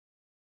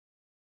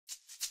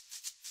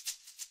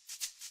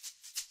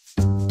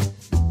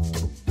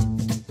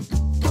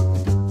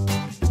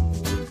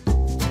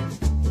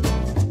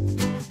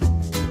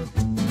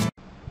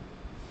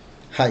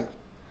Hi,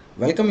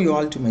 welcome you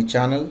all to my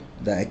channel,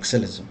 The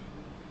Excelism.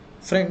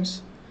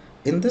 Friends,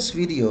 in this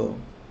video,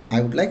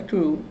 I would like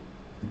to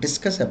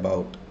discuss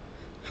about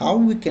how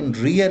we can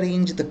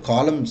rearrange the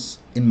columns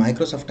in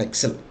Microsoft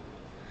Excel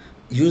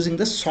using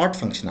the sort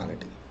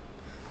functionality.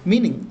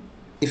 Meaning,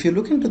 if you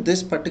look into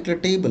this particular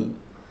table,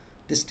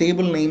 this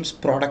table names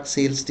product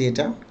sales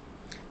data.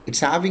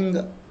 It's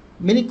having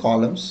many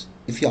columns.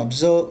 If you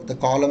observe, the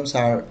columns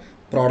are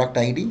product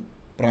ID,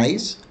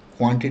 price,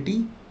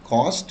 quantity,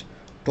 cost,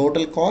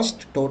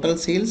 total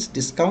sales,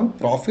 discount,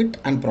 profit,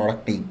 and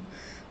product name.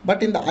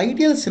 But in the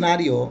ideal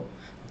scenario,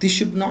 this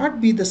should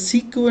not be the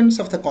sequence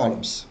of the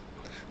columns.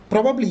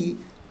 Probably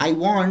I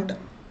want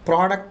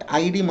product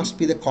ID must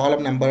be the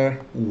column number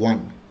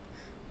 1.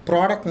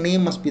 Product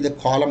name must be the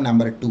column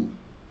number 2.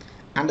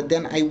 And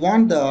then I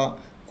want the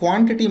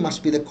quantity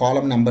must be the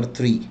column number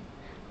 3,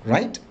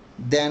 right?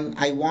 Then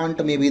I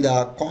want maybe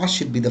the cost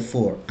should be the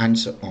 4 and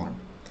so on.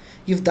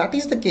 If that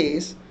is the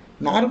case,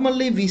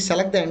 normally we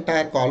select the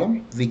entire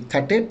column, we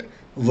cut it,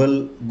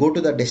 we'll go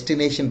to the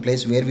destination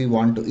place where we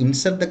want to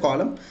insert the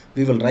column,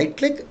 we will right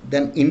click,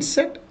 then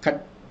insert,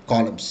 cut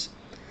columns.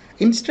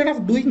 Instead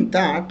of doing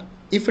that,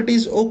 if it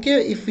is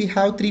okay if we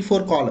have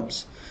 3-4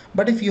 columns,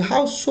 but if you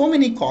have so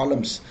many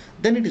columns,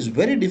 then it is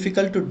very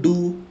difficult to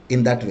do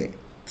in that way.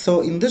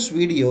 So in this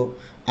video,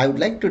 I would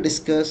like to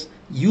discuss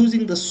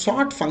using the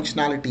sort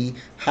functionality,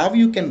 how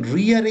you can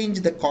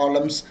rearrange the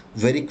columns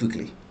very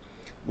quickly.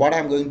 What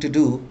I'm going to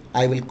do,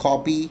 I will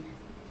copy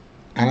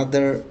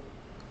another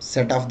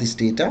set of this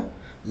data.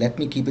 Let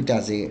me keep it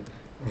as a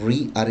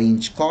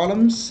rearrange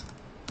columns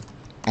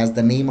as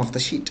the name of the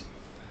sheet.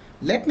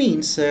 Let me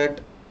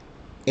insert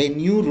a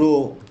new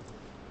row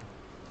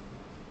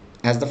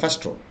as the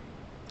first row.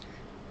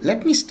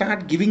 Let me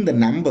start giving the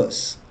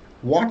numbers,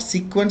 what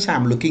sequence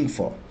I'm looking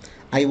for.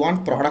 I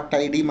want product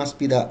ID must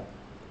be the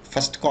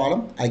first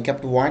column, I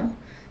kept 1.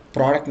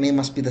 Product name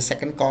must be the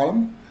second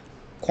column.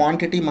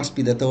 Quantity must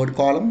be the third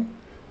column.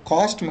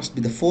 Cost must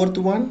be the fourth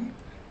one.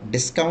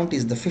 Discount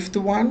is the fifth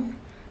one.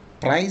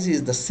 Price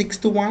is the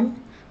sixth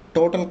one.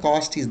 Total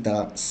cost is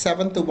the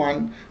seventh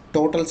one.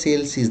 Total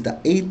sales is the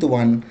eighth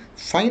one.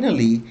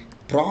 Finally,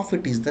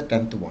 profit is the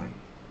 10th one.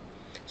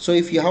 So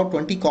if you have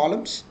 20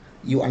 columns,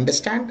 you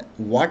understand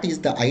what is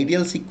the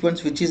ideal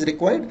sequence which is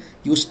required.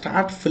 You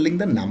start filling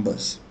the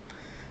numbers.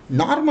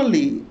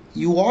 Normally,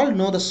 you all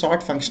know the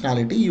sort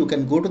functionality. You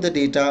can go to the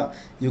data,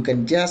 you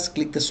can just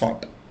click the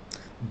sort.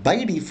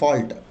 By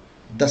default,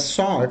 the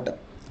sort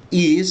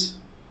is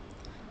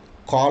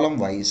column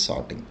wise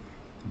sorting.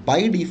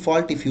 By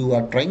default, if you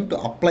are trying to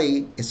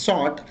apply a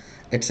sort,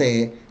 it's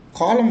a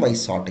column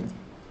wise sorting.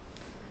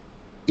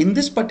 In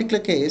this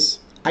particular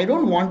case, I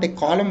don't want a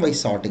column wise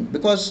sorting,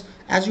 because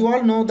as you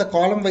all know, the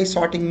column wise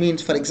sorting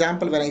means, for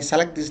example, when I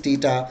select this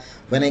data,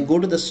 when I go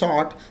to the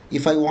sort,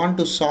 if I want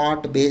to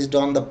sort based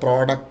on the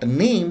product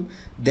name,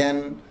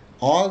 then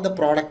all the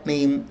product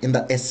name in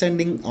the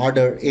ascending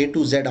order, A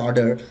to Z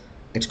order,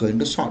 it's going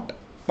to sort.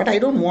 But I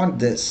don't want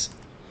this.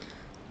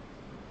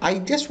 I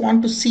just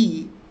want to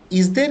see,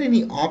 is there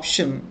any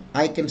option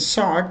I can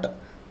sort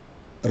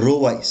row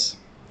wise?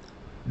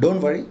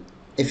 Don't worry,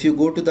 if you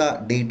go to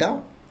the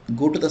data,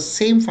 go to the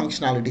same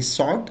functionality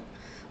sort.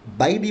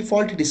 By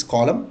default it is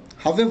column.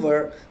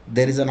 However,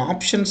 there is an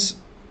options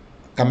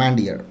command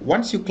here.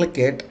 Once you click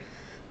it,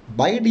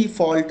 by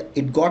default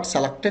it got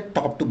selected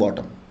top to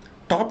bottom.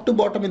 Top to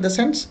bottom in the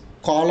sense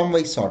column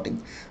wise sorting.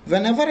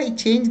 Whenever I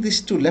change this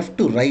to left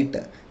to right,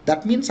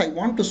 that means I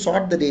want to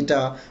sort the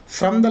data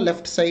from the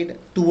left side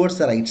towards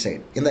the right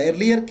side. In the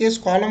earlier case,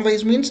 column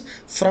wise means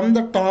from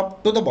the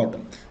top to the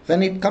bottom.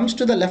 When it comes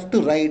to the left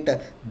to right,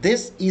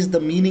 this is the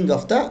meaning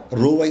of the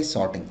row wise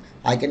sorting.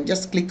 I can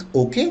just click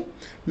OK.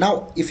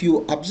 Now, if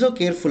you observe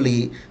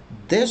carefully,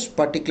 this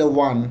particular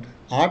one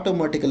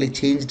automatically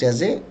changed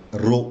as a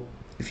row.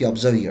 If you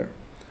observe here.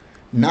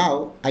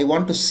 Now, I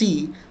want to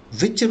see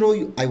which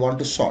row I want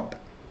to sort.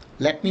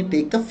 Let me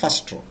take the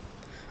first row.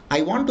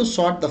 I want to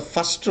sort the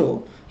first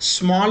row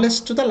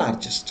smallest to the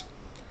largest.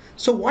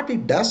 So what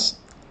it does,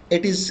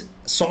 it is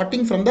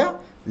sorting from the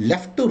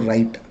left to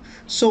right.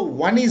 So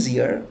 1 is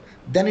here,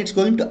 then it's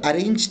going to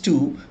arrange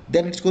 2,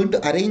 then it's going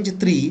to arrange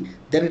 3,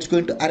 then it's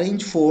going to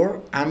arrange 4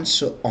 and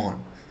so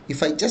on.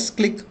 If I just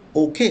click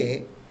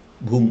OK,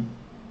 boom.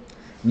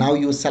 Now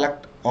you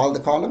select all the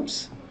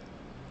columns,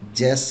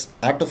 just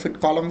auto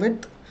fit column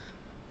width,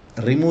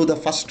 remove the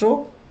first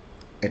row,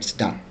 it's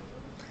done.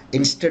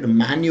 Instead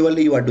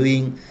manually you are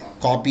doing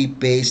copy,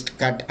 paste,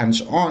 cut and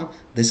so on.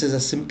 This is the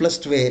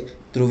simplest way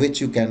through which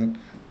you can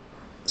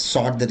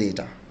sort the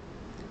data.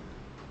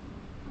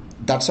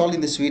 That's all in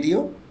this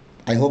video.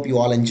 I hope you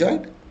all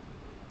enjoyed.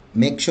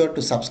 Make sure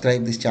to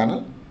subscribe this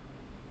channel.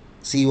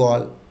 See you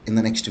all in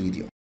the next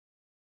video.